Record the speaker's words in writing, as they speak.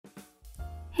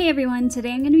Hey everyone,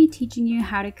 today I'm going to be teaching you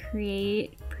how to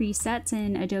create presets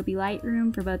in Adobe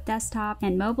Lightroom for both desktop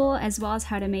and mobile, as well as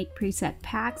how to make preset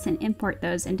packs and import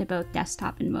those into both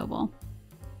desktop and mobile.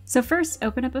 So first,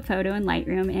 open up a photo in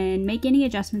Lightroom and make any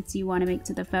adjustments you want to make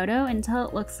to the photo until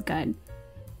it looks good.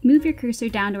 Move your cursor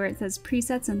down to where it says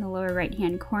Presets in the lower right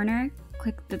hand corner,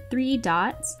 click the three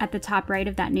dots at the top right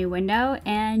of that new window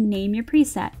and name your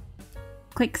preset.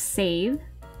 Click Save.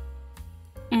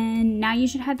 And now you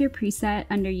should have your preset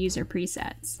under User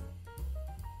Presets.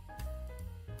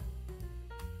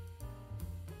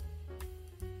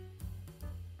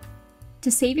 To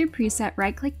save your preset,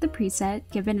 right-click the preset,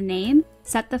 give it a name,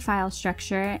 set the file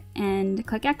structure, and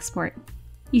click Export.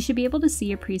 You should be able to see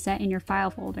your preset in your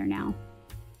file folder now.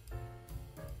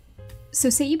 So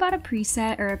say you bought a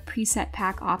preset or a preset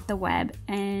pack off the web,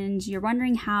 and you're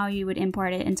wondering how you would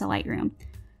import it into Lightroom.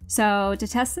 So to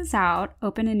test this out,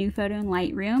 open a new photo in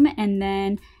Lightroom and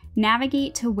then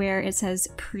navigate to where it says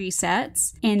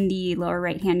Presets in the lower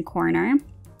right-hand corner.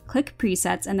 Click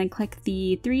Presets and then click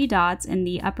the three dots in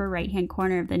the upper right-hand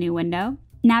corner of the new window.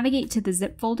 Navigate to the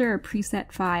zip folder or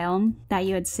preset file that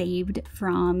you had saved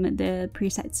from the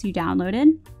presets you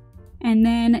downloaded. And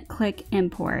then click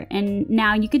Import. And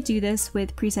now you could do this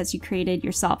with presets you created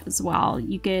yourself as well.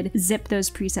 You could zip those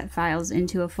preset files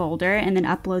into a folder and then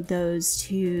upload those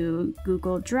to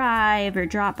Google Drive or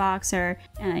Dropbox or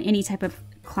any type of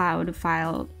cloud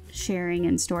file sharing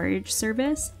and storage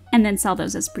service, and then sell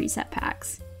those as preset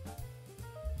packs.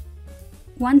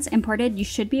 Once imported, you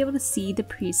should be able to see the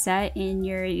preset in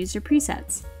your user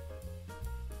presets.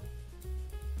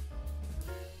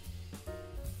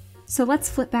 So let's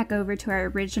flip back over to our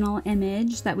original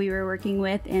image that we were working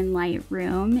with in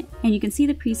Lightroom, and you can see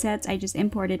the presets I just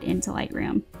imported into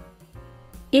Lightroom.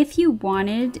 If you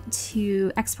wanted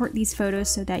to export these photos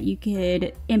so that you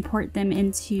could import them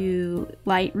into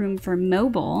Lightroom for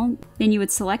mobile, then you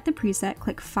would select the preset,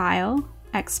 click File,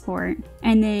 Export,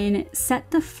 and then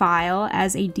set the file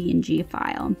as a DNG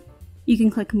file. You can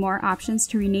click More Options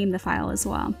to rename the file as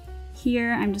well.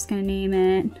 Here, I'm just going to name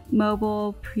it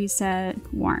Mobile Preset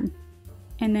Warm.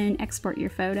 And then export your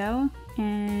photo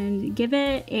and give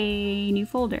it a new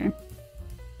folder.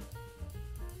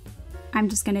 I'm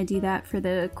just going to do that for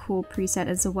the cool preset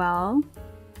as well.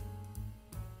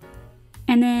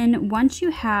 And then once you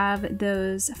have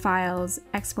those files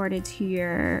exported to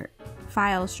your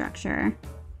file structure,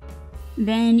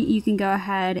 then you can go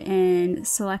ahead and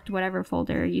select whatever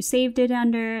folder you saved it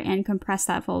under and compress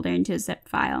that folder into a zip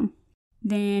file.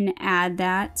 Then add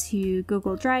that to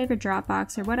Google Drive or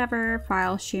Dropbox or whatever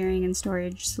file sharing and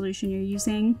storage solution you're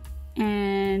using.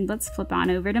 And let's flip on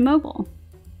over to mobile.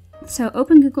 So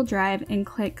open Google Drive and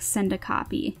click Send a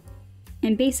Copy.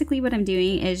 And basically what I'm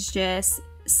doing is just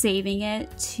saving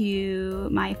it to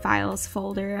my files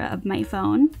folder of my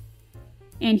phone.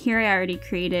 And here I already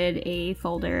created a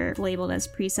folder labeled as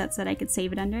presets that I could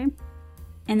save it under.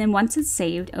 And then once it's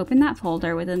saved, open that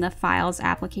folder within the Files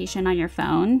application on your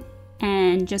phone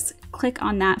and just click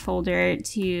on that folder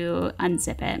to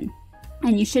unzip it.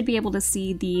 And you should be able to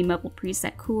see the Mobile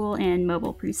Preset Cool and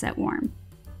Mobile Preset Warm.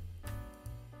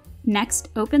 Next,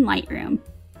 open Lightroom.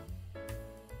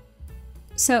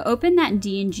 So open that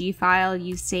DNG file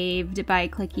you saved by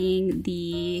clicking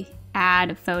the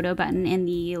Add Photo button in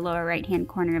the lower right-hand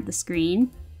corner of the screen.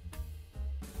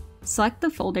 Select the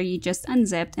folder you just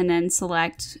unzipped and then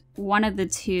select one of the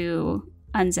two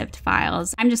unzipped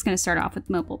files. I'm just going to start off with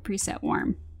Mobile Preset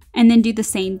Warm. And then do the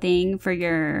same thing for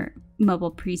your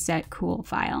Mobile Preset Cool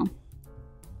file.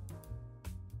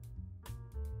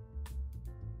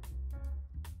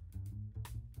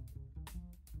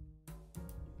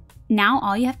 Now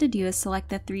all you have to do is select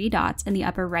the three dots in the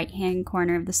upper right-hand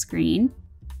corner of the screen.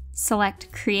 Select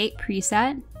Create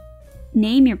Preset,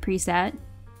 name your preset,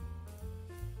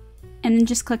 and then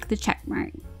just click the check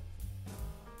mark.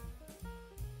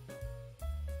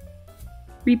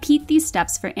 Repeat these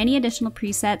steps for any additional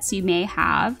presets you may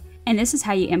have, and this is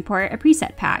how you import a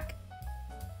preset pack.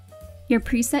 Your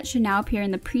preset should now appear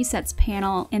in the Presets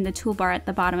panel in the toolbar at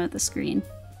the bottom of the screen.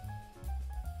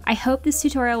 I hope this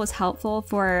tutorial was helpful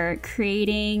for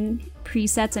creating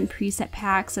presets and preset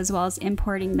packs, as well as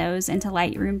importing those into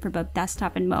Lightroom for both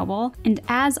desktop and mobile. And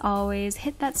as always,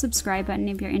 hit that subscribe button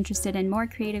if you're interested in more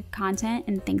creative content,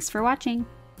 and thanks for watching.